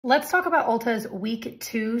Let's talk about Ulta's week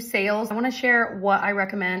 2 sales. I wanna share what I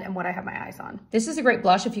recommend and what I have my eyes on. This is a great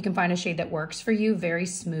blush if you can find a shade that works for you, very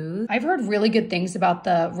smooth. I've heard really good things about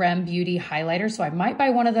the Rem Beauty highlighter, so I might buy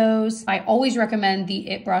one of those. I always recommend the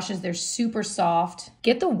It brushes, they're super soft.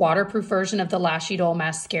 Get the waterproof version of the Lashy Doll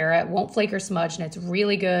mascara. It won't flake or smudge and it's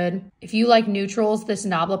really good. If you like neutrals, this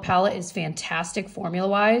Nabla palette is fantastic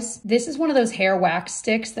formula-wise. This is one of those hair wax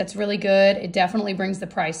sticks that's really good. It definitely brings the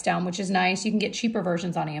price down, which is nice. You can get cheaper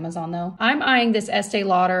versions on Amazon though. I'm eyeing this Estee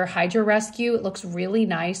Lauder Hydra Rescue. It looks really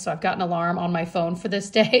nice, so I've got an alarm on my phone for this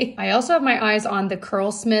day. I also have my eyes on the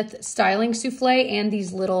Curlsmith Styling Souffle and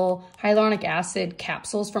these little hyaluronic acid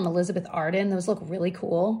capsules from Elizabeth Arden. Those look really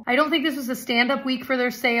cool. I don't think this was a stand-up week for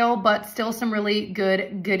their sale, but still some really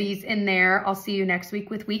good goodies in there. I'll see you next week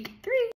with week 3.